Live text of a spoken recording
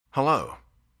Hello.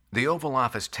 The Oval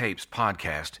Office Tapes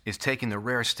podcast is taking the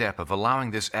rare step of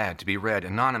allowing this ad to be read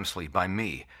anonymously by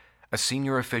me, a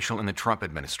senior official in the Trump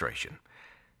administration.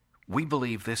 We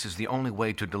believe this is the only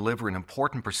way to deliver an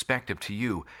important perspective to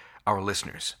you, our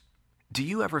listeners. Do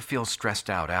you ever feel stressed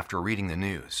out after reading the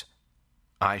news?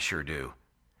 I sure do.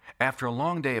 After a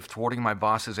long day of thwarting my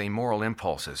boss's amoral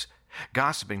impulses,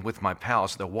 gossiping with my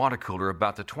pals at the water cooler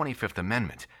about the 25th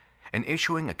Amendment, and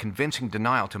issuing a convincing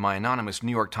denial to my anonymous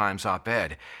New York Times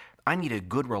op-ed, I need a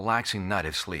good relaxing night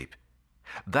of sleep.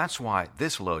 That's why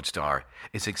this Lodestar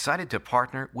is excited to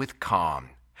partner with Calm,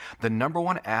 the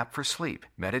 #1 app for sleep,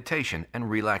 meditation, and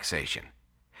relaxation.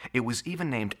 It was even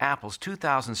named Apple's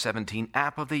 2017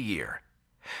 App of the Year.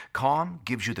 Calm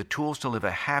gives you the tools to live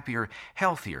a happier,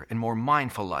 healthier, and more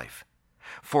mindful life.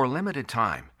 For a limited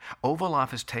time, Oval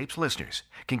Office Tapes listeners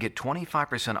can get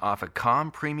 25% off a Calm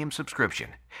premium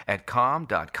subscription at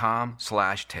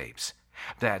calm.com/tapes.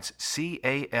 That's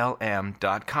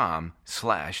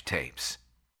CALM.com/tapes.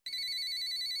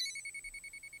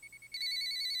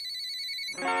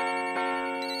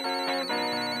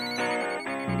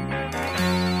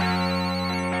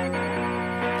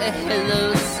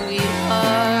 Hello,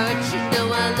 sweetheart. You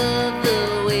know I love the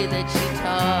way that you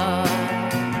talk.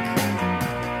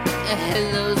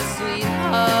 Hello,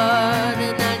 sweetheart,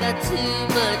 and I got too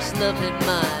much love in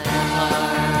my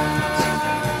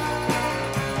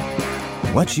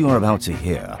heart. What you are about to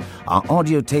hear are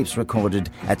audio tapes recorded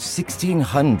at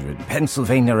 1600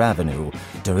 Pennsylvania Avenue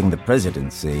during the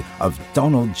presidency of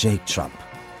Donald J. Trump.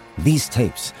 These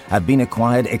tapes have been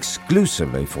acquired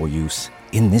exclusively for use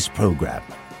in this program.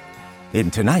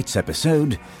 In tonight's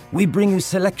episode, we bring you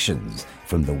selections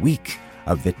from the week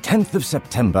of the 10th of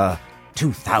September,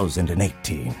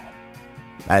 2018.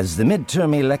 As the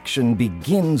midterm election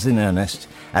begins in earnest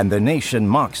and the nation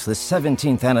marks the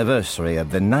 17th anniversary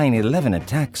of the 9/11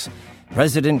 attacks,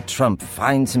 President Trump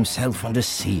finds himself under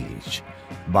siege.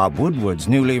 Bob Woodward's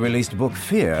newly released book,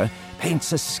 Fear,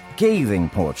 paints a scathing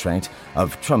portrait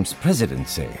of Trump's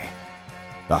presidency.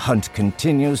 The hunt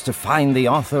continues to find the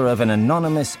author of an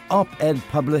anonymous op-ed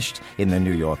published in the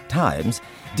New York Times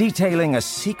detailing a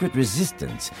secret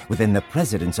resistance within the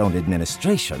president's own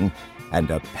administration,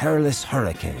 and a perilous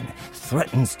hurricane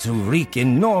threatens to wreak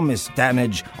enormous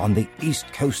damage on the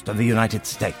east coast of the United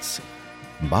States.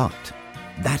 But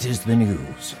that is the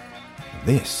news.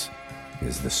 This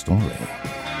is the story.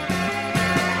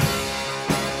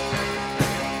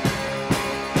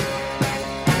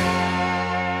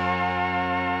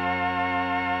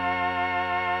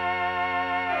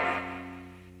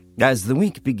 As the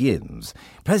week begins,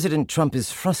 President Trump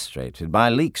is frustrated by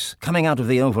leaks coming out of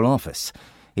the Oval Office.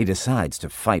 He decides to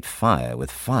fight fire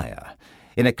with fire.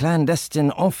 In a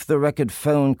clandestine, off-the-record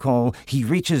phone call, he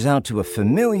reaches out to a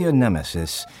familiar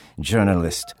nemesis,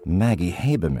 journalist Maggie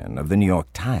Haberman of the New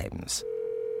York Times.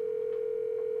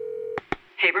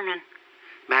 Haberman.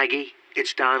 Maggie,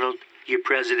 it's Donald, your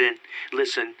president.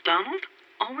 Listen. Donald?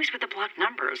 Always with the blocked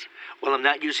numbers. Well, I'm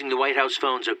not using the White House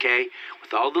phones, okay?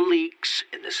 With all the leaks,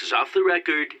 and this is off the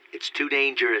record, it's too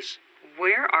dangerous.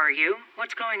 Where are you?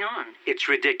 What's going on? It's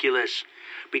ridiculous.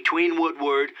 Between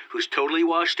Woodward, who's totally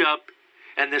washed up,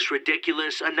 and this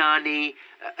ridiculous Anani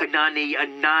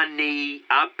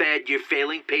op-ed your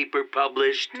failing paper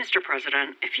published. Mr.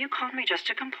 President, if you called me just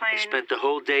to complain... I spent the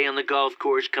whole day on the golf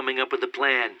course coming up with a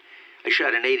plan. I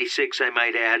shot an 86, I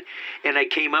might add, and I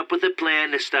came up with a plan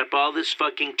to stop all this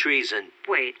fucking treason.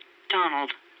 Wait,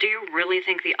 Donald, do you really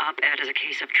think the op-ed is a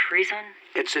case of treason?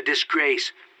 It's a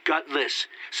disgrace. Gutless.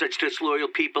 Such disloyal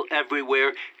people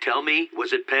everywhere. Tell me,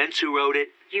 was it Pence who wrote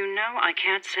it? You know I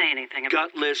can't say anything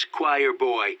about... Gutless choir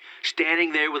boy,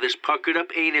 standing there with his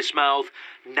puckered-up anus mouth,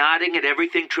 nodding at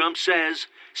everything Trump says,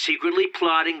 secretly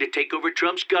plotting to take over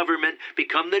Trump's government,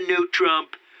 become the new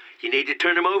Trump. You need to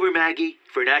turn him over, Maggie,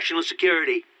 for national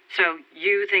security. So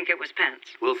you think it was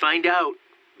Pence? We'll find out.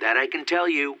 That I can tell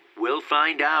you. We'll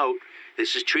find out.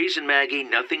 This is treason, Maggie,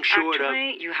 nothing short of...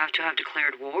 Actually, you have to have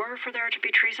declared war for there to be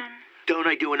treason? Don't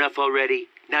I do enough already?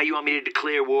 Now you want me to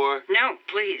declare war? No,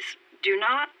 please. Do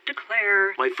not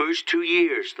declare... My first 2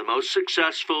 years, the most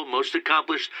successful, most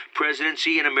accomplished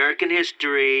presidency in American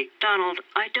history. Donald,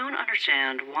 I don't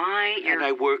understand why you're... And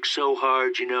I work so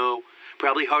hard, you know.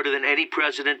 Probably harder than any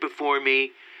president before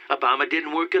me. Obama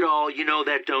didn't work at all, you know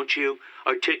that, don't you?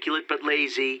 Articulate but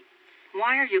lazy.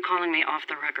 Why are you calling me off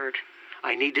the record?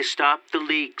 I need to stop the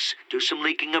leaks, do some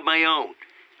leaking of my own.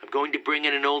 I'm going to bring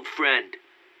in an old friend.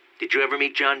 Did you ever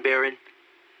meet John Barron?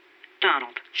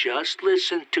 Donald. Just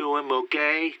listen to him,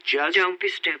 okay? Don't be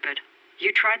stupid.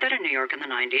 You tried that in New York in the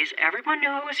 90s. Everyone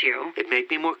knew it was you. It made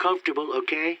me more comfortable,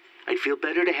 okay? I'd feel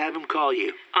better to have him call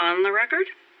you. On the record?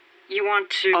 You want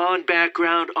to... On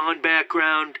background.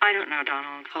 I don't know,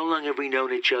 Donald. How long have we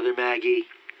known each other, Maggie?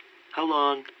 How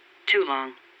long? Too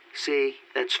long. See,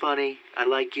 that's funny. I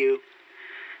like you.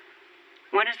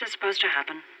 When is this supposed to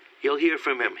happen? You'll hear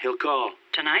from him. He'll call.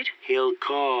 Tonight? He'll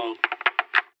call.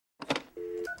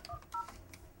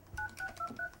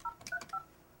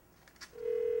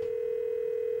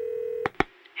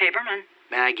 Haberman.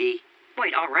 Maggie,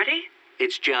 Wait, already?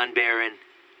 it's John Barron.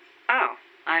 Oh,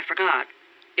 I forgot.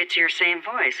 It's your same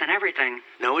voice and everything.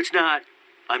 No, it's not.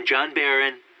 I'm John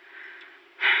Barron.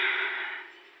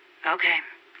 Okay.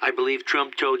 I believe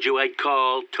Trump told you I'd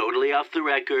call, totally off the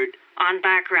record. On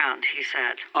background, he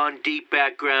said. On deep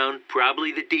background,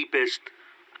 probably the deepest.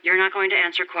 You're not going to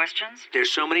answer questions?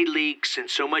 There's so many leaks and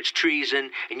so much treason,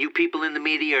 and you people in the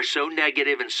media are so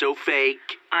negative and so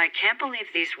fake. I can't believe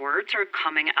these words are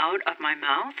coming out of my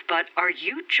mouth, but are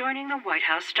you joining the White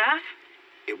House staff?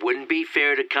 It wouldn't be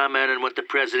fair to comment on what the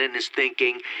president is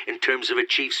thinking in terms of a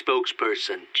chief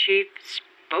spokesperson. Chief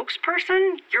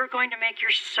spokesperson? You're going to make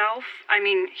yourself...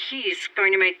 he's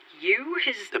going to make you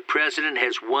his... The president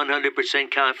has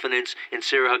 100% confidence in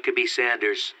Sarah Huckabee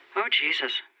Sanders. Oh,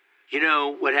 Jesus. You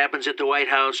know, what happens at the White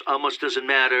House almost doesn't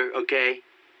matter, okay?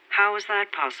 How is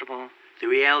that possible? The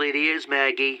reality is,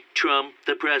 Maggie, Trump,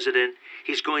 the president,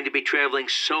 he's going to be traveling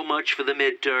so much for the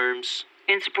midterms.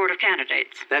 In support of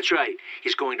candidates. That's right.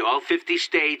 He's going to all 50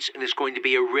 states, and there's going to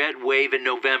be a red wave in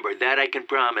November. That I can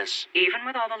promise. Even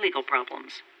with all the legal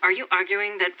problems. Are you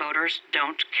arguing that voters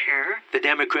don't care? The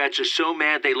Democrats are so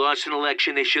mad they lost an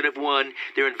election they should have won,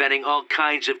 they're inventing all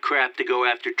kinds of crap to go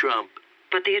after Trump.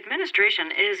 But the administration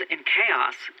is in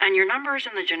chaos, and your numbers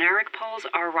in the generic polls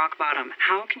are rock bottom.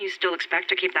 How can you still expect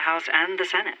to keep the House and the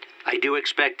Senate? I do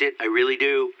expect it. I really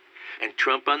do. And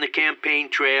Trump on the campaign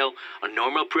trail, a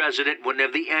normal president wouldn't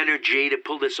have the energy to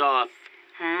pull this off.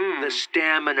 The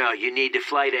stamina you need to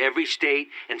fly to every state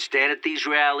and stand at these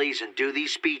rallies and do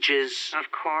these speeches.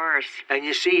 Of course. And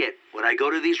you see it. When I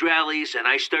go to these rallies and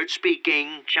I start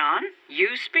speaking... John,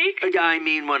 you speak? I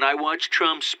mean, when I watch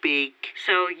Trump speak...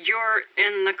 So you're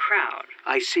in the crowd?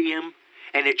 I see him,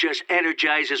 and it just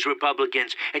energizes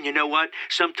Republicans. And you know what?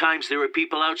 Sometimes there are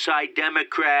people outside,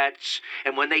 Democrats,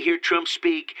 and when they hear Trump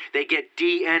speak, they get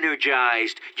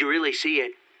de-energized. You really see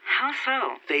it. How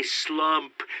so? They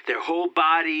slump. Their whole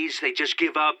bodies, they just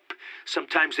give up.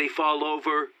 Sometimes they fall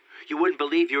over. You wouldn't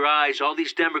believe your eyes. All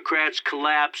these Democrats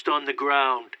collapsed on the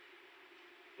ground.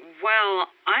 Well,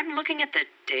 I'm looking at the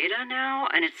data now,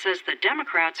 and it says the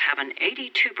Democrats have an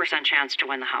 82% chance to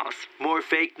win the House. More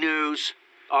fake news.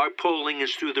 Our polling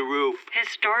is through the roof.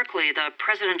 Historically, the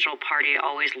presidential party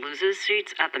always loses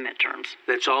seats at the midterms.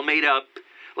 That's all made up.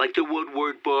 Like the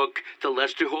Woodward book, the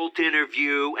Lester Holt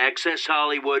interview, Access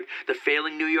Hollywood, the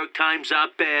failing New York Times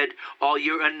op-ed, all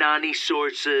your Anani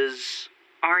sources.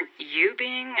 Aren't you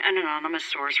being an anonymous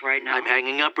source right now? I'm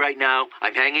hanging up right now.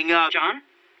 I'm hanging up. John?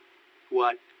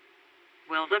 What?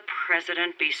 Will the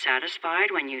president be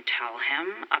satisfied when you tell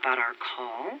him about our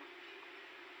call?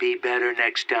 Be better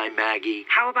next time, Maggie.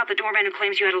 How about the doorman who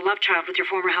claims you had a love child with your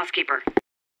former housekeeper?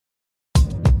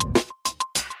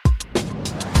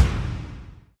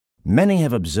 Many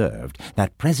have observed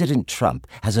that President Trump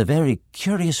has a very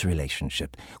curious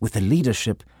relationship with the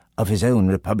leadership of his own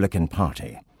Republican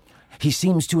Party. He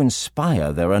seems to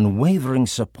inspire their unwavering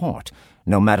support,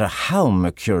 no matter how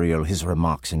mercurial his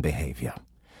remarks and behavior.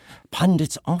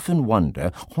 Pundits often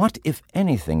wonder what, if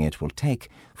anything, it will take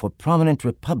for prominent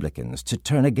Republicans to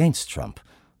turn against Trump,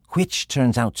 which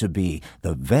turns out to be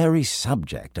the very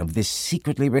subject of this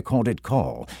secretly recorded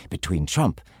call between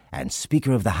Trump and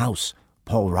Speaker of the House,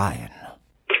 Paul Ryan.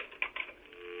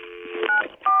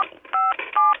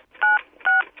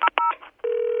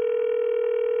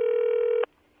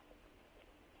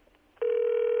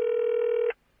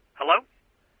 Hello?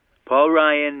 Paul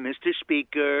Ryan, Mr.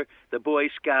 Speaker, the Boy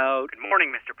Scout. Good morning,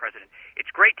 Mr. President.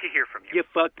 It's great to hear from you. You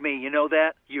fucked me, you know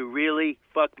that? You really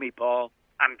fucked me, Paul.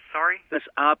 I'm sorry? This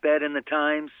op-ed in the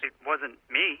Times? It wasn't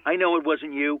me. I know it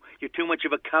wasn't you. You're too much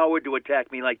of a coward to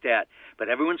attack me like that. But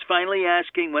everyone's finally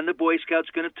asking when the Boy Scout's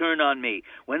going to turn on me.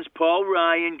 When's Paul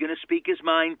Ryan going to speak his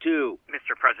mind, too?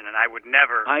 Mr. President, I would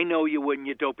never... I know you wouldn't,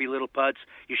 you dopey little putz.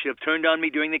 You should have turned on me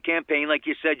during the campaign like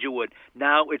you said you would.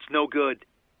 Now it's no good.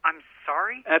 I'm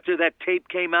sorry? After that tape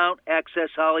came out, Access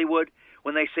Hollywood,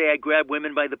 when they say I grab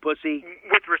women by the pussy...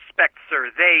 With respect, sir,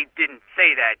 they didn't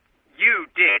say that. You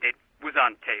did. It was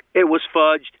on tape. It was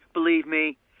fudged, believe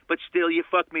me. But still, you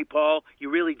fucked me, Paul. You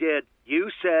really did. You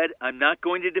said, I'm not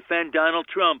going to defend Donald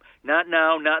Trump. Not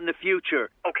now, not in the future.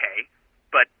 Okay,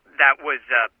 but that was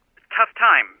a tough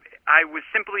time. I was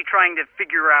simply trying to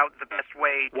figure out the best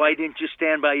way... Why didn't you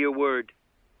stand by your word?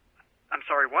 I'm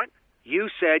sorry, what? You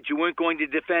said you weren't going to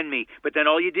defend me, but then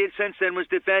all you did since then was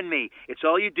defend me. It's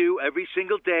all you do every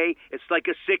single day. It's like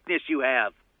a sickness you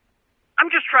have. I'm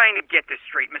just trying to get this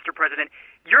straight, Mr. President.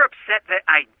 You're upset that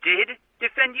I did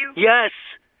defend you? Yes.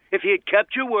 If you had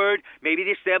kept your word, maybe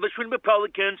the establishment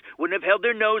Republicans wouldn't have held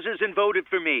their noses and voted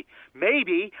for me.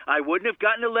 Maybe I wouldn't have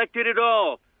gotten elected at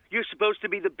all. You're supposed to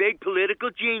be the big political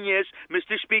genius,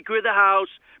 Mr. Speaker of the House,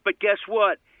 but guess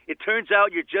what? It turns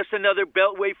out you're just another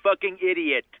beltway fucking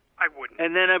idiot. I wouldn't.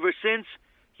 And then ever since,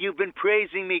 you've been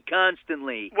praising me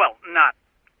constantly. Well, not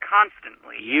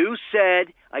constantly. You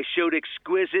said I showed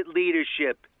exquisite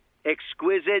leadership.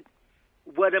 Exquisite?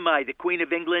 What am I, the Queen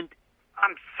of England?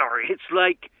 I'm sorry. It's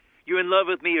like you're in love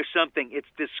with me or something.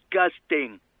 It's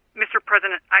disgusting. Mr.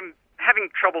 President, I'm having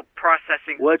trouble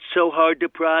processing. What's so hard to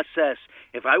process?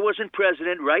 If I wasn't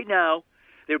president right now,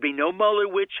 there'd be no Mueller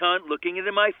witch hunt looking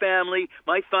into my family,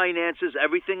 my finances,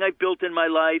 everything I've built in my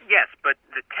life. Yes, but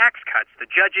the tax cuts, the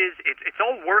judges, it's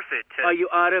all worth it to... Are you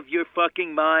out of your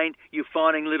fucking mind, you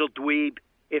fawning little dweeb?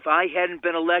 If I hadn't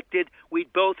been elected,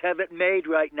 we'd both have it made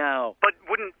right now. But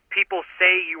wouldn't people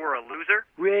say you were a loser?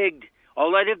 Rigged.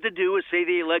 All I'd have to do is say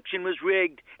the election was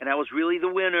rigged, and I was really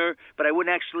the winner, but I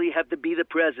wouldn't actually have to be the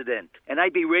president. And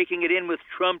I'd be raking it in with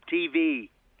Trump TV.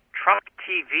 Trump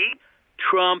TV?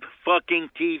 Trump fucking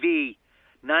TV.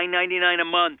 $9.99 a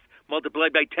month,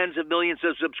 multiplied by tens of millions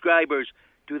of subscribers.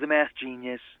 Do the math,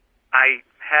 genius. I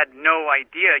had no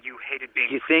idea you hated being...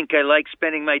 You think I like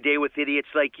spending my day with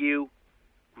idiots like you?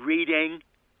 Reading?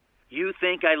 You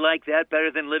think I like that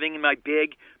better than living in my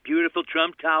big, beautiful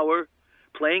Trump Tower?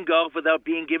 Playing golf without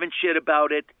being given shit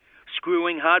about it?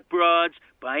 Screwing hot broads?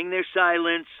 Buying their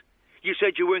silence? You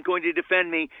said you weren't going to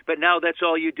defend me, but now that's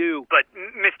all you do. But,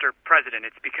 Mr. President,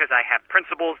 it's because I have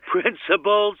principles.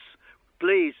 Principles?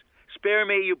 Please, spare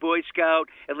me, you Boy Scout.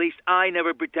 At least I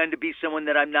never pretend to be someone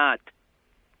that I'm not.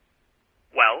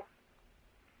 Well,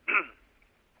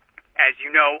 as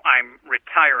you know, I'm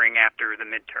retiring after the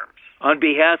midterms. On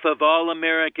behalf of all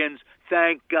Americans,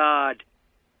 thank God.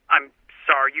 I'm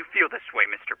sorry you feel this way,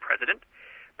 Mr. President,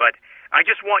 but I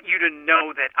just want you to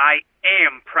know that I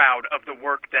am proud of the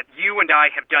work that you and I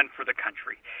have done for the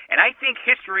country. And I think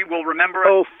history will remember...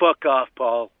 Oh, fuck off,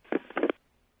 Paul.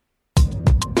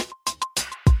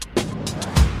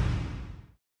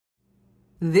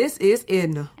 This is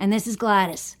Edna. And this is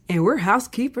Gladys. And we're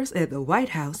housekeepers at the White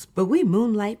House, but we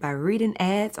moonlight by reading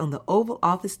ads on the Oval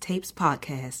Office Tapes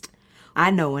podcast. I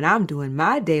know when I'm doing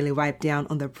my daily wipe down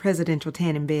on the presidential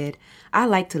tanning bed, I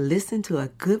like to listen to a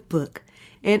good book.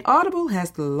 And Audible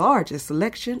has the largest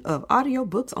selection of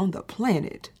audiobooks on the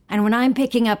planet. And when I'm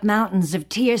picking up mountains of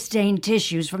tear-stained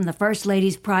tissues from the First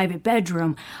Lady's private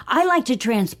bedroom, I like to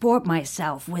transport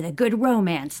myself with a good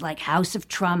romance like House of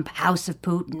Trump, House of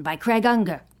Putin by Craig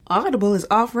Unger. Audible is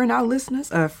offering our listeners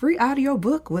a free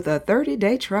audiobook with a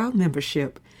 30-day trial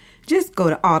membership. Just go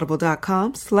to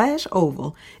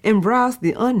audible.com/oval and browse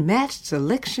the unmatched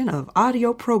selection of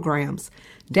audio programs.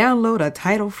 Download a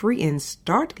title free and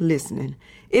start listening.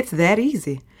 It's that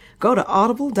easy. Go to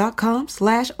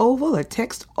audible.com/oval or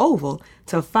text OVAL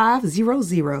to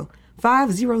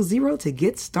 500 to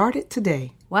get started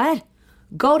today. What?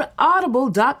 Go to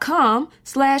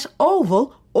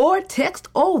audible.com/oval or text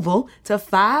OVAL to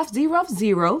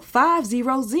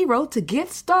 500 to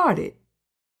get started.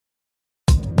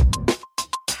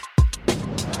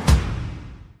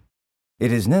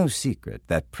 It is no secret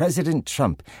that President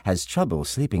Trump has trouble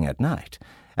sleeping at night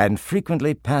and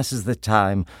frequently passes the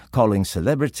time calling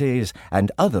celebrities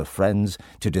and other friends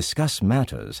to discuss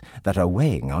matters that are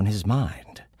weighing on his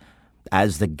mind.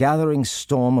 As the gathering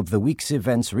storm of the week's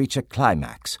events reach a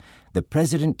climax, the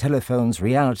president telephones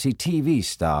reality TV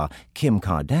star Kim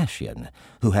Kardashian,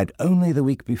 who had only the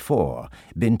week before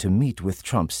been to meet with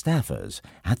Trump staffers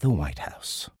at the White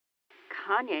House.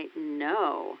 Kanye,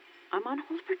 no. I'm on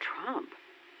hold for Trump.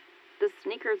 The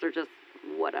sneakers are just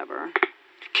whatever.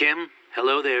 Kim,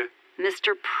 hello there.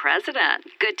 Mr. President,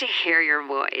 good to hear your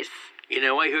voice. You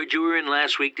know, I heard you were in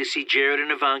last week to see Jared and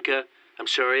Ivanka. I'm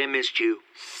sorry I missed you.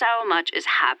 So much is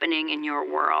happening in your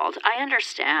world. I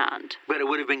understand. But it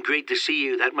would have been great to see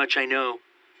you, that much I know.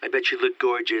 I bet you look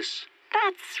gorgeous.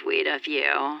 That's sweet of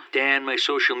you. Dan, my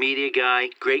social media guy,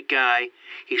 great guy.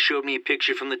 He showed me a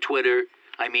picture from the Twitter.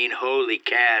 I mean, holy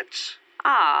cats.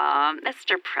 Aw,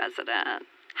 Mr. President.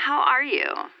 How are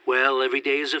you? Well, every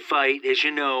day is a fight, as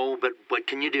you know, but what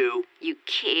can you do? You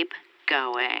keep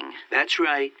going. That's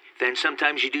right. Then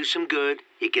sometimes you do some good,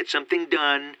 you get something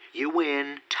done, you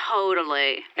win.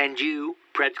 Totally. And you,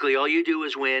 practically all you do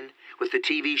is win. With the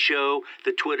TV show,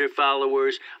 the Twitter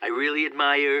followers, I really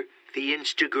admire the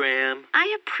Instagram. I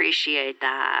appreciate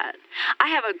that. I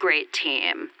have a great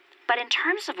team. But in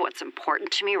terms of what's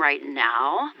important to me right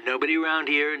now... Nobody around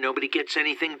here, nobody gets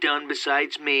anything done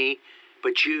besides me.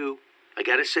 But you, I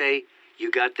gotta say,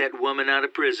 you got that woman out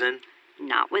of prison.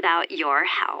 Not without your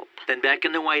help. Then back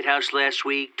in the White House last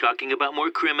week, talking about more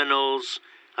criminals.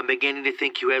 I'm beginning to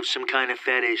think you have some kind of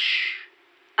fetish.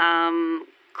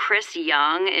 Chris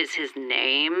Young is his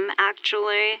name,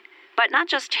 actually. But not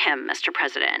just him, Mr.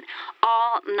 President.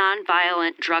 All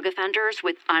nonviolent drug offenders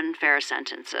with unfair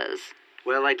sentences.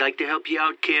 Well, I'd like to help you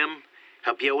out, Kim.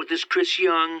 Help you out with this Chris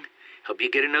Young. Help you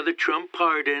get another Trump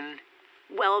pardon.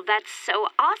 Well, that's so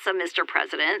awesome, Mr.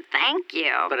 President. Thank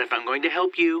you. But if I'm going to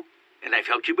help you, and I've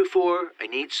helped you before, I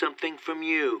need something from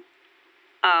you.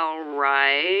 All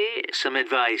right. Some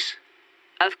advice.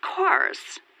 Of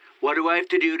course. What do I have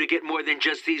to do to get more than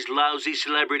just these lousy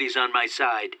celebrities on my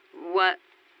side?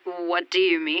 What do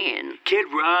you mean? Kid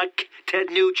Rock, Ted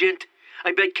Nugent.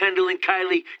 I bet Kendall and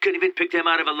Kylie couldn't even pick them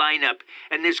out of a lineup.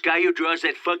 And this guy who draws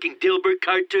that fucking Dilbert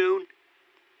cartoon?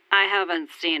 I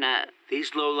haven't seen it. These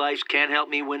lowlifes can't help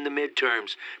me win the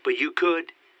midterms, but you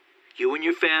could. You and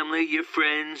your family, your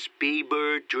friends,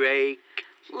 Bieber, Drake.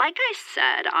 Like I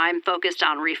said, I'm focused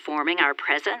on reforming our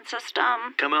prison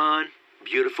system. Come on,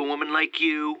 beautiful woman like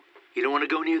you. You don't want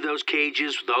to go near those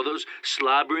cages with all those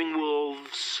slobbering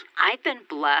wolves. I've been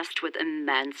blessed with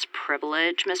immense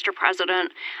privilege, Mr.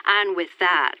 President, and with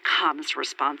that comes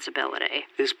responsibility.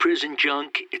 This prison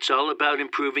junk, it's all about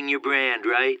improving your brand,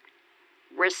 right?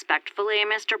 Respectfully,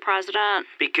 Mr. President?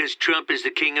 Because Trump is the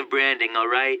king of branding, all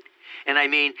right? And I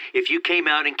mean, if you came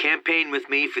out and campaigned with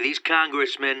me for these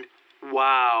congressmen,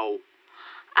 wow.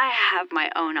 I have my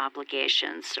own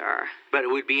obligations, sir. But it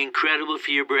would be incredible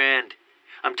for your brand.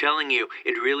 I'm telling you,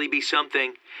 it'd really be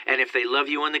something. And if they love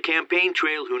you on the campaign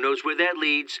trail, who knows where that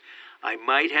leads, I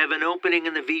might have an opening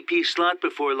in the VP slot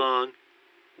before long.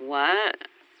 What?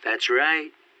 That's right.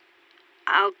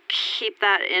 I'll keep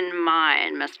that in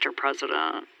mind, Mr.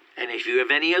 President. And if you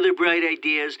have any other bright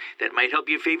ideas that might help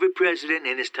your favorite president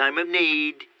in his time of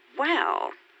need...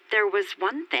 Well, there was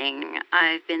one thing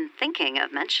I've been thinking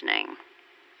of mentioning.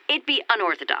 It'd be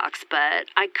unorthodox, but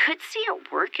I could see it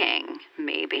working,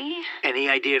 maybe. Any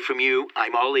idea from you?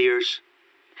 I'm all ears.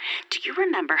 Do you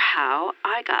remember how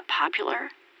I got popular?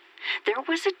 There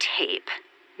was a tape.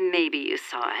 Maybe you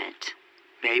saw it.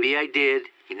 Maybe I did.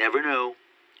 You never know.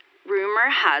 Rumor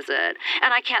has it,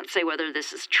 and I can't say whether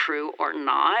this is true or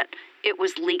not, it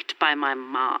was leaked by my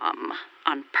mom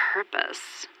on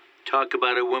purpose. Talk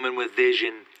about a woman with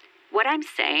vision. What I'm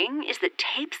saying is that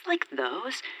tapes like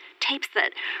those, tapes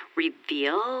that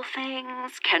reveal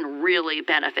things, can really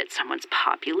benefit someone's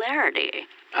popularity.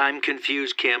 I'm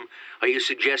confused, Kim. Are you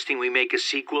suggesting we make a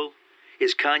sequel?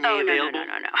 Is Kanye available?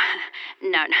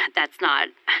 No, that's not.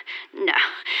 No,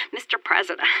 Mr.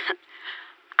 President.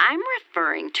 I'm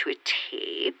referring to a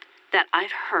tape that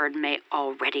I've heard may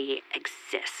already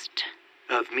exist.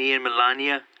 Of me and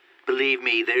Melania? Believe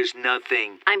me, there's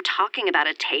nothing. I'm talking about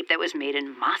a tape that was made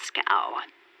in Moscow.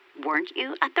 Weren't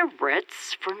you at the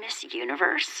Ritz for Miss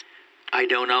Universe? I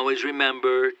don't always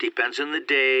remember. Depends on the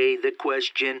day, the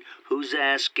question, who's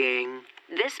asking.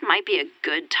 This might be a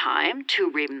good time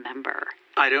to remember.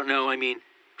 I don't know. I mean,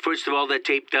 first of all, that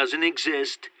tape doesn't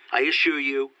exist. I assure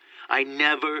you. I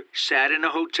never sat in a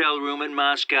hotel room in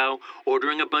Moscow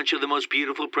ordering a bunch of the most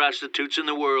beautiful prostitutes in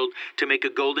the world to make a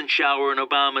golden shower in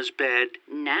Obama's bed.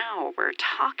 Now we're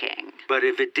talking. But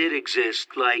if it did exist,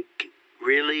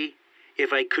 really?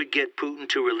 If I could get Putin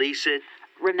to release it?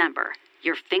 Remember,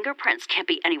 your fingerprints can't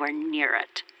be anywhere near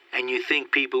it. And you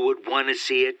think people would want to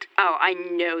see it? Oh, I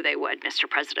know they would, Mr.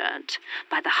 President.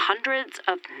 By the hundreds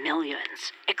of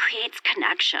millions. It creates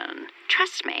connection.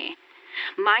 Trust me.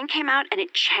 Mine came out and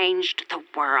it changed the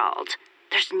world.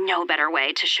 There's no better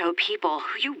way to show people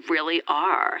who you really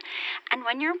are. And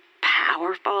when you're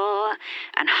powerful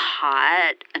and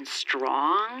hot and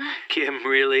strong... Kim,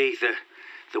 really?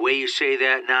 The way you say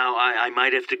that now, I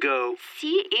might have to go.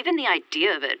 See, even the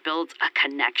idea of it builds a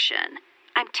connection.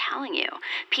 I'm telling you,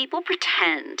 people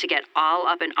pretend to get all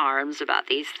up in arms about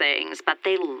these things, but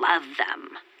they love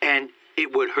them. And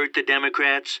it would hurt the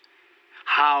Democrats?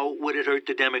 How would it hurt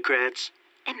the Democrats?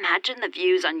 Imagine the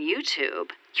views on YouTube.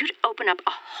 You'd open up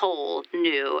a whole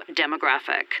new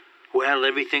demographic. Well,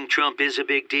 everything Trump is a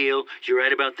big deal. You're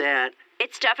right about that.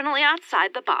 It's definitely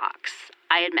outside the box,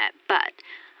 I admit, but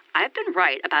I've been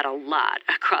right about a lot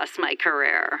across my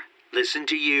career. Listen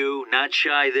to you, not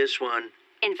shy this one.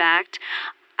 In fact,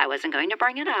 I wasn't going to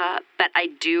bring it up, but I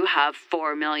do have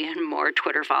 4 million more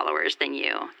Twitter followers than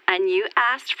you, and you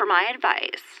asked for my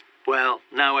advice. Well,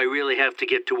 now I really have to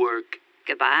get to work.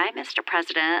 Goodbye, Mr.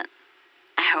 President.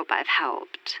 I hope I've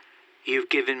helped. You've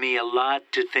given me a lot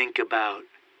to think about.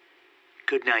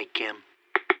 Good night, Kim.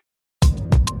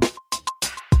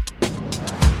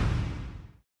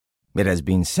 It has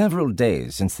been several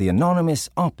days since the anonymous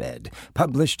op-ed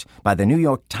published by the New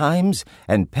York Times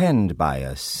and penned by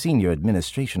a senior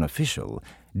administration official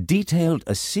detailed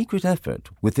a secret effort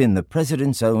within the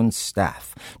president's own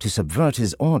staff to subvert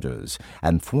his orders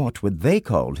and thwart what they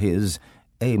called his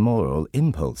amoral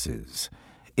impulses.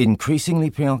 Increasingly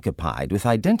preoccupied with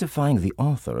identifying the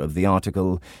author of the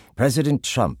article, President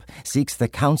Trump seeks the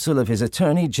counsel of his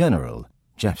Attorney General,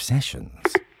 Jeff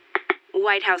Sessions.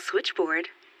 White House switchboard.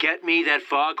 Get me that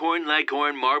foghorn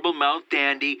leghorn marble-mouthed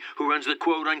dandy who runs the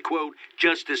quote-unquote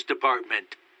Justice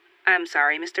Department. I'm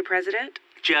sorry, Mr. President.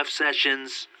 Jeff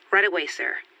Sessions. Right away,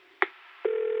 sir.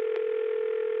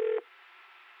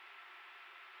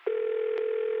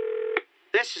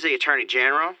 This is the Attorney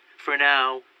General. For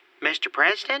now. Mr.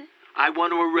 President? I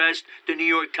want to arrest the New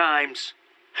York Times.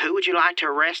 Who would you like to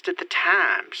arrest at the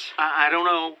Times? I don't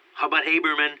know. How about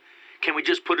Haberman? Can we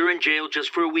just put her in jail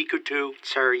just for a week or two?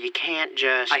 Sir, you can't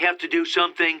just... I have to do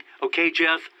something. Okay,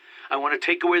 Jeff? I want to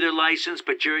take away their license,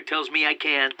 but Jared tells me I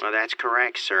can't. Well, that's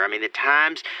correct, sir. I mean, the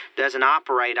Times doesn't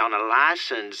operate on a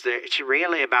license. It's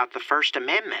really about the First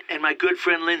Amendment. And my good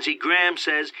friend Lindsey Graham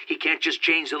says he can't just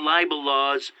change the libel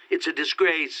laws. It's a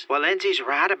disgrace. Well, Lindsey's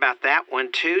right about that one,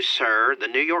 too, sir. The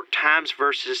New York Times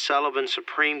versus Sullivan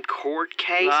Supreme Court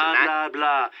case. Blah,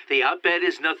 blah. The op-ed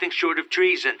is nothing short of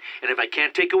treason. And if I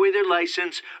can't take away their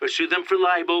license or sue them for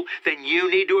libel, then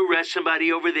you need to arrest somebody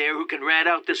over there who can rat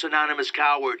out this anonymous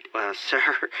coward. Well, sir,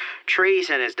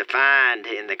 treason as defined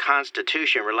in the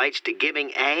Constitution relates to giving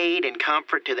aid and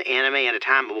comfort to the enemy in a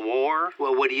time of war.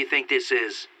 Well, what do you think this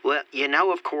is? Well, you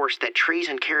know, of course, that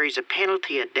treason carries a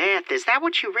penalty of death. Is that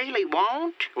what you really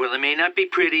want? Well, it may not be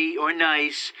pretty or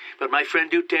nice, but my friend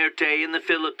Duterte in the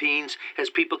Philippines has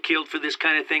people killed for this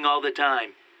kind of thing all the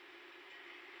time.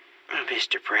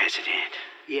 Mr. President.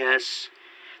 Yes?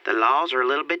 The laws are a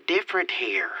little bit different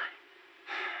here.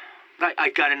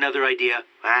 I've got another idea.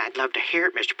 I'd love to hear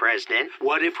it, Mr. President.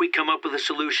 What if we come up with a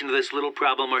solution to this little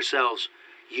problem ourselves?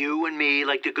 You and me,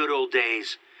 like the good old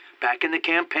days. Back in the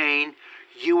campaign,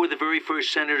 you were the very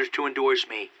first senator to endorse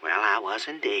me. Well, I was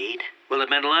indeed. Well, it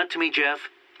meant a lot to me, Jeff.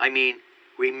 I mean,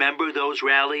 remember those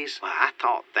rallies? Well, I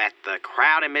thought that the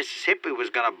crowd in Mississippi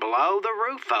was going to blow the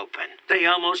roof open. They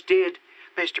almost did.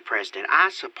 Mr. President,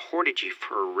 I supported you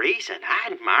for a reason.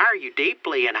 I admire you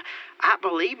deeply, and I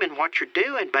believe in what you're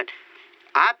doing, but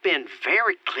I've been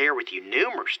very clear with you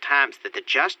numerous times that the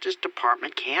Justice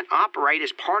Department can't operate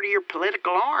as part of your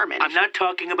political arm. And I'm not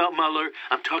talking about Mueller.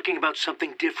 I'm talking about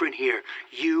something different here.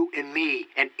 You and me,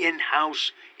 an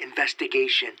in-house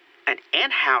investigation. An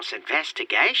in-house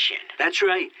investigation? That's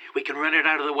right. We can run it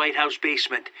out of the White House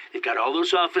basement. They've got all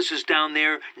those offices down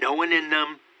there, no one in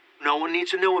them. No one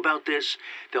needs to know about this.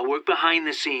 They'll work behind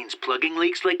the scenes, plugging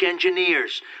leaks like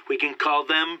engineers. We can call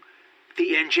them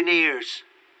the engineers.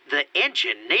 The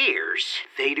engineers?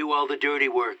 They do all the dirty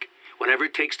work. Whatever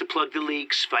it takes to plug the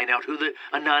leaks, find out who the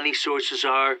Anani sources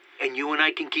are, and you and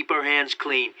I can keep our hands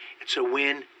clean. It's a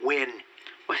win-win.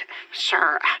 Well,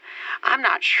 sir, I'm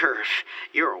not sure if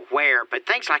you're aware, but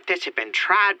things like this have been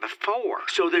tried before.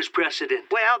 So there's precedent.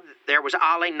 Well, there was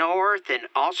Ollie North, and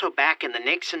also back in the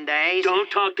Nixon days.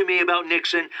 Don't talk to me about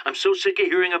Nixon. I'm so sick of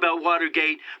hearing about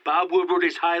Watergate. Bob Woodward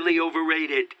is highly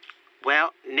overrated.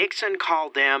 Well, Nixon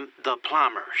called them the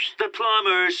plumbers. The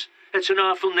plumbers? That's an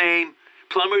awful name.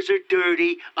 Plumbers are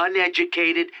dirty,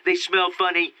 uneducated, they smell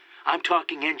funny. I'm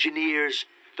talking engineers.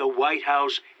 The White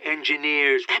House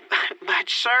engineers. But,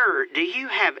 sir, do you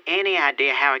have any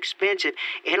idea how expensive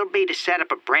it'll be to set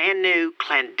up a brand new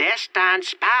clandestine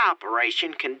spy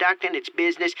operation conducting its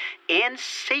business in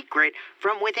secret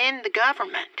from within the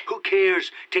government? Who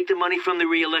cares? Take the money from the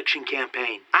re-election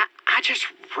campaign. I just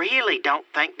really don't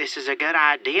think this is a good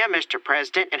idea, Mr.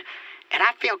 President, and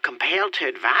I feel compelled to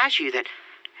advise you that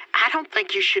I don't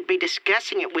think you should be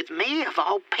discussing it with me, of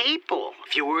all people.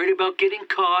 If you're worried about getting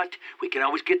caught, we can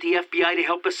always get the FBI to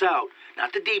help us out.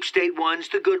 Not the deep state ones,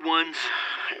 the good ones.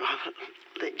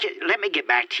 Let me get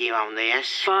back to you on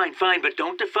this. Fine, but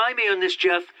don't defy me on this,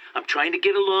 Jeff. I'm trying to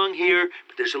get along here,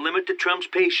 but there's a limit to Trump's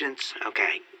patience.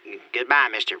 Okay. Goodbye,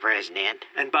 Mr. President.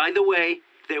 And by the way,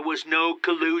 there was no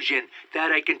collusion.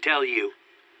 That I can tell you.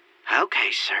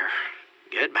 Okay, sir.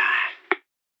 Goodbye.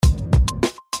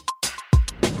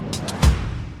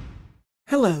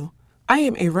 Hello, I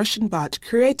am a Russian bot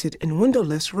created in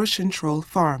windowless Russian troll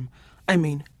farm.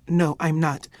 No, I'm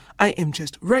not. I am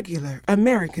just regular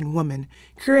American woman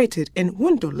created in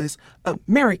windowless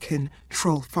American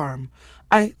troll farm.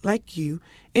 I, like you,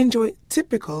 enjoy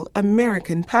typical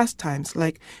American pastimes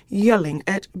like yelling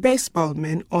at baseball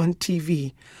men on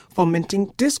TV,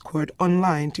 fomenting discord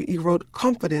online to erode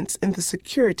confidence in the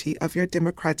security of your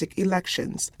democratic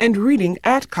elections, and reading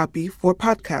ad copy for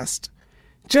podcast.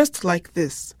 Just like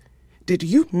this. Did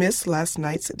you miss last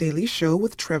night's Daily Show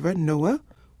with Trevor Noah?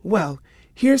 Well,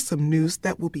 here's some news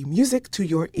that will be music to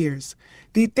your ears.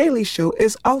 The Daily Show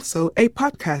is also a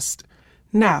podcast.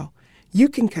 Now, you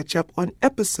can catch up on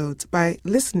episodes by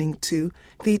listening to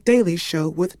The Daily Show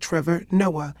with Trevor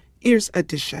Noah, Ears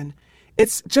Edition.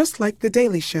 It's just like The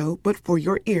Daily Show, but for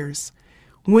your ears.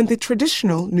 When the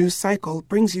traditional news cycle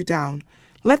brings you down,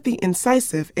 let the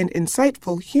incisive and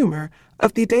insightful humor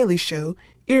of The Daily Show,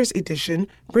 Ears Edition,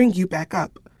 bring you back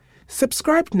up.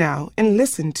 Subscribe now and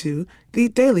listen to The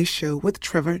Daily Show with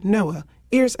Trevor Noah,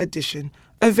 Ears Edition,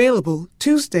 available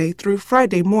Tuesday through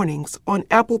Friday mornings on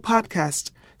Apple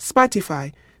Podcasts,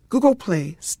 Spotify, Google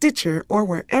Play, Stitcher, or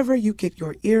wherever you get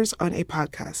your ears on a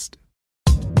podcast.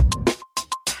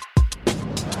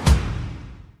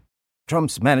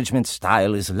 Trump's management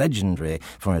style is legendary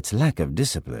for its lack of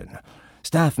discipline.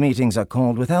 Staff meetings are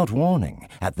called without warning,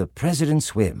 at the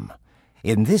president's whim.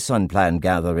 In this unplanned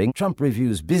gathering, Trump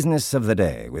reviews business of the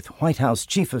day with White House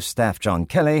Chief of Staff John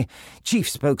Kelly,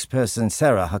 Chief Spokesperson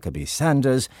Sarah Huckabee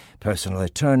Sanders, Personal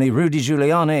Attorney Rudy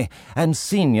Giuliani, and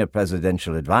Senior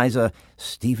Presidential Advisor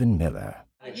Stephen Miller.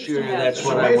 Sure, that's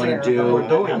what I want to do.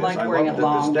 I like wearing it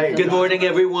long. Good morning,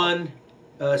 everyone.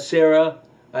 Sarah,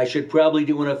 I should probably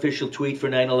do an official tweet for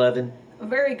 9/11.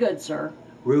 Very good, sir.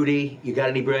 Rudy, you got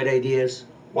any bright ideas?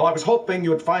 Well, I was hoping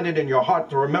you'd find it in your heart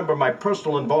to remember my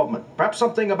personal involvement. Perhaps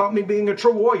something about me being a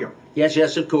true warrior.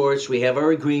 Yes, of course. We have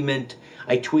our agreement.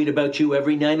 I tweet about you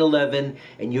every 9/11,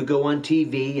 and you go on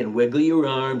TV and wiggle your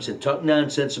arms and talk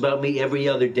nonsense about me every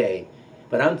other day.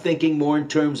 But I'm thinking more in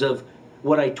terms of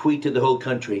what I tweet to the whole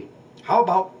country. How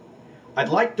about, I'd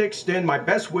like to extend my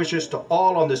best wishes to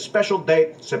all on this special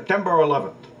date, September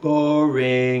 11th.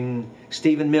 Boring.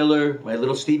 Stephen Miller, my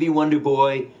little Stevie Wonder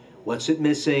boy. What's it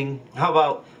missing? How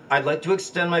about, I'd like to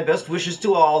extend my best wishes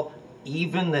to all,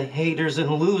 even the haters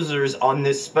and losers, on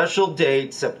this special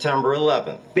date, September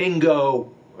 11th.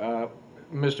 Bingo.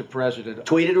 Mr. President.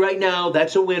 Tweet it right now.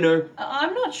 That's a winner.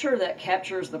 I'm not sure that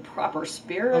captures the proper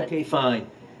spirit. Okay, fine.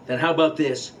 Then how about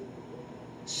this?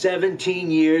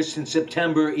 17 years since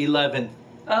September 11th.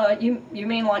 You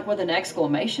mean like with an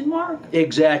exclamation mark?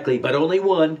 Exactly, but only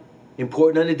one.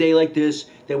 Important on a day like this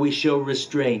that we show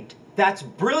restraint. That's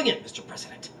brilliant, Mr.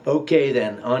 President. Okay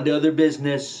then, on to other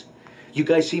business. You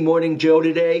guys see Morning Joe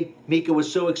today? Mika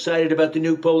was so excited about the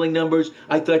new polling numbers,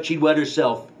 I thought she'd wet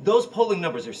herself. Those polling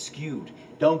numbers are skewed.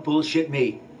 Don't bullshit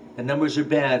me. The numbers are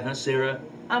bad, huh, Sarah?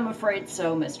 I'm afraid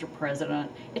so, Mr.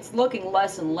 President. It's looking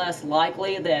less and less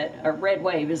likely that a red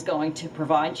wave is going to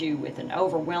provide you with an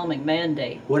overwhelming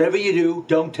mandate. Whatever you do,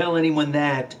 don't tell anyone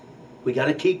that. We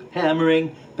gotta keep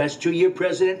hammering. Best 2-year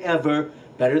president ever.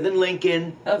 Better than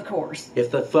Lincoln. Of course.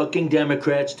 If the fucking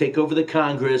Democrats take over the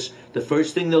Congress, the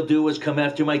first thing they'll do is come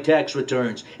after my tax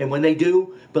returns. And when they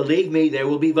do, believe me, there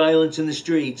will be violence in the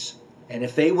streets. And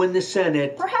if they win the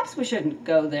Senate... Perhaps we shouldn't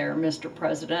go there, Mr.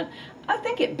 President. I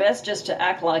think it best just to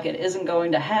act like it isn't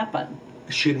going to happen.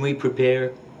 Shouldn't we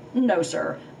prepare? No,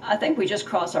 sir. I think we just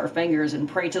cross our fingers and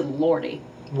pray to the Lordy.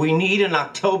 We need an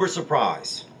October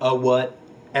surprise. A what?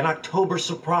 An October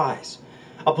surprise.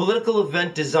 A political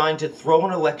event designed to throw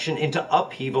an election into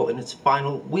upheaval in its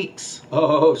final weeks.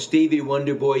 Oh, Stevie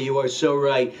Wonder Boy, you are so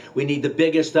right. We need the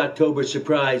biggest October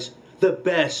surprise. The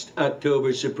best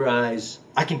October surprise.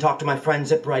 I can talk to my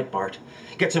friends at Breitbart.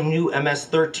 Get some new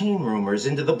MS-13 rumors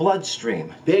into the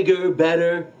bloodstream. Bigger,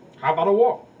 better. How about a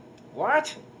war?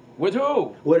 What? With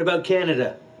who? What about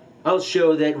Canada? I'll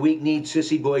show that weak-kneed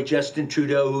sissy boy Justin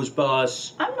Trudeau who's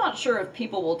boss. I'm not sure if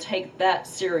people will take that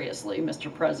seriously,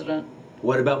 Mr. President.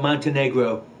 What about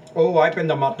Montenegro? Oh, I've been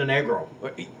to Montenegro.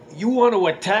 You want to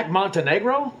attack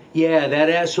Montenegro? Yeah, that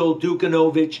asshole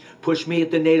Dukanovic pushed me at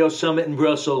the NATO summit in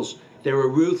Brussels. They're a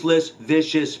ruthless,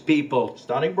 vicious people.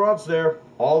 Stunning broads there.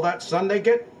 All that sun they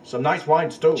get, some nice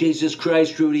wines too. Jesus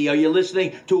Christ, Rudy, are you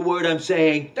listening to a word I'm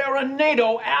saying? They're a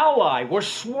NATO ally. We're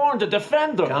sworn to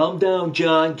defend them. Calm down,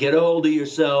 John. Get a hold of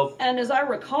yourself. And as I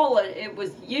recall it, it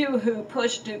was you who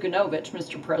pushed Dukanovic,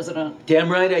 Mr. President.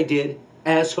 Damn right I did.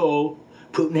 Asshole.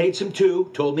 Putin hates him too.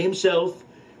 Told me himself.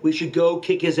 We should go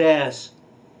kick his ass.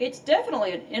 It's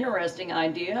definitely an interesting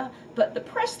idea, but the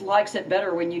press likes it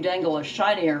better when you dangle a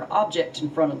shinier object in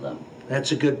front of them.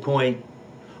 That's a good point.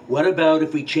 What about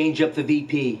if we change up the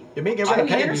VP? You may get rid of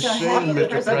Mr.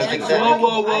 President.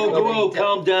 Whoa,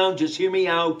 calm down. Just hear me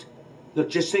out. Look,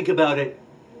 just think about it.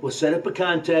 We'll set up a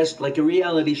contest like a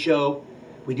reality show.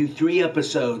 We do 3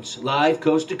 episodes, live,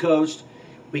 coast to coast.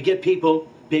 We get people,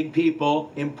 big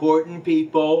people, important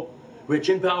people, rich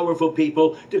and powerful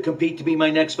people, to compete to be my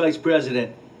next vice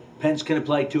president. Pence can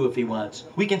apply too if he wants.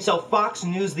 We can sell Fox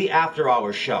News the After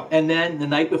Hours show. And then, the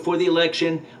night before the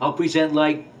election, I'll present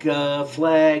a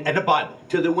flag. And a Bible.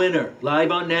 To the winner,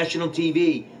 live on national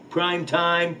TV. Prime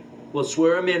time. We'll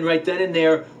swear him in right then and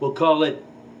there. We'll call it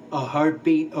a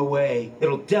heartbeat away.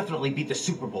 It'll definitely beat the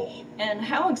Super Bowl. And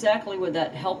how exactly would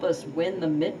that help us win the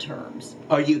midterms?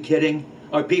 Are you kidding?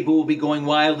 Our people will be going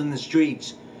wild in the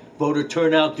streets. Voter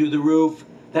turnout through the roof.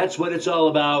 That's what it's all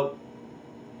about.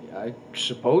 I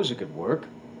suppose it could work.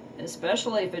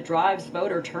 Especially if it drives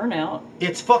voter turnout.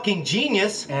 It's fucking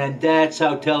genius. And that's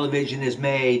how television is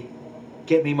made.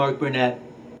 Get me Mark Burnett.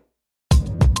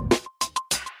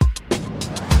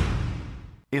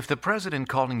 If the president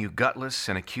calling you gutless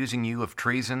and accusing you of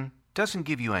treason doesn't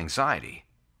give you anxiety,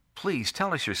 please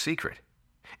tell us your secret.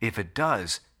 If it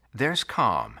does, there's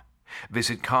Calm.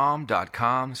 Visit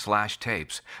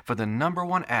calm.com/tapes for the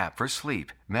 #1 app for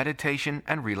sleep, meditation,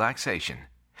 and relaxation.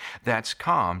 That's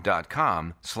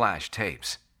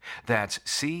calm.com/tapes. That's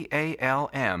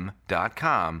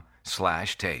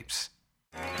CALM.com/tapes.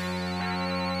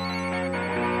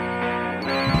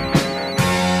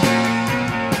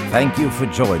 Thank you for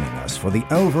joining us for the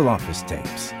Oval Office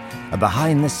Tapes, a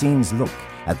behind-the-scenes look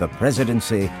at the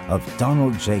presidency of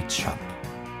Donald J. Trump.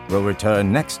 We'll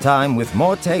return next time with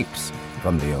more tapes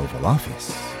from the Oval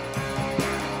Office.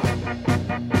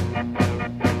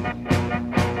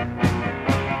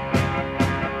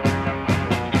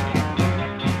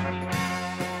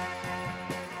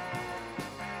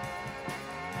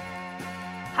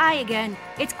 Hi again,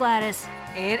 it's Gladys.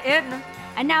 And Edna.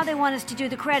 And now they want us to do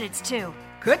the credits, too.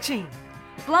 Ka-ching.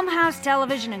 Blumhouse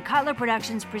Television and Cutler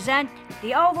Productions present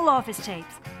The Oval Office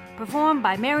Tapes, performed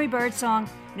by Mary Birdsong,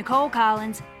 Nicole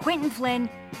Collins, Quentin Flynn,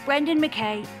 Brendan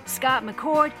McKay, Scott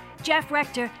McCord, Jeff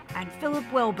Rector, and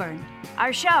Philip Wilburn.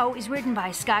 Our show is written by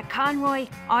Scott Conroy,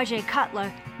 R.J.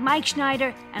 Cutler, Mike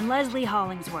Schneider, and Leslie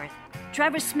Hollingsworth.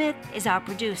 Trevor Smith is our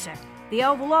producer. The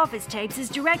Oval Office Tapes is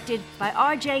directed by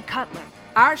R.J. Cutler.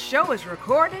 Our show is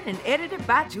recorded and edited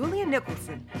by Julia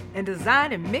Nicholson and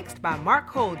designed and mixed by Mark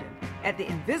Holden at the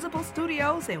Invisible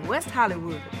Studios in West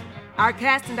Hollywood. Our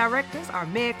casting directors are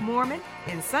Meg Mormon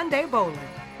and Sunday Boland.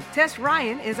 Tess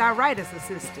Ryan is our writer's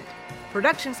assistant.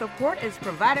 Production support is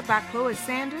provided by Chloe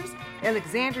Sanders,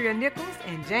 Alexandria Nichols,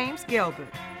 and James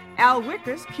Gelbert. Al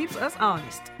Wickers keeps us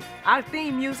honest. Our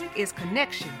theme music is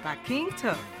Connection by King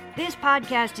Tut. This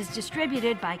podcast is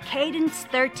distributed by Cadence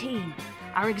 13.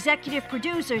 Our executive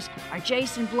producers are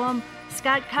Jason Blum,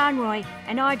 Scott Conroy,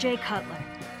 and R.J. Cutler.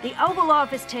 The Oval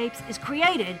Office Tapes is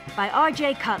created by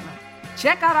R.J. Cutler.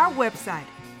 Check out our website,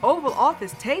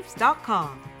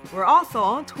 ovalofficetapes.com. We're also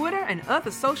on Twitter and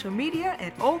other social media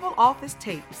at Oval Office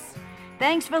Tapes.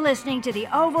 Thanks for listening to the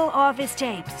Oval Office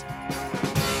Tapes.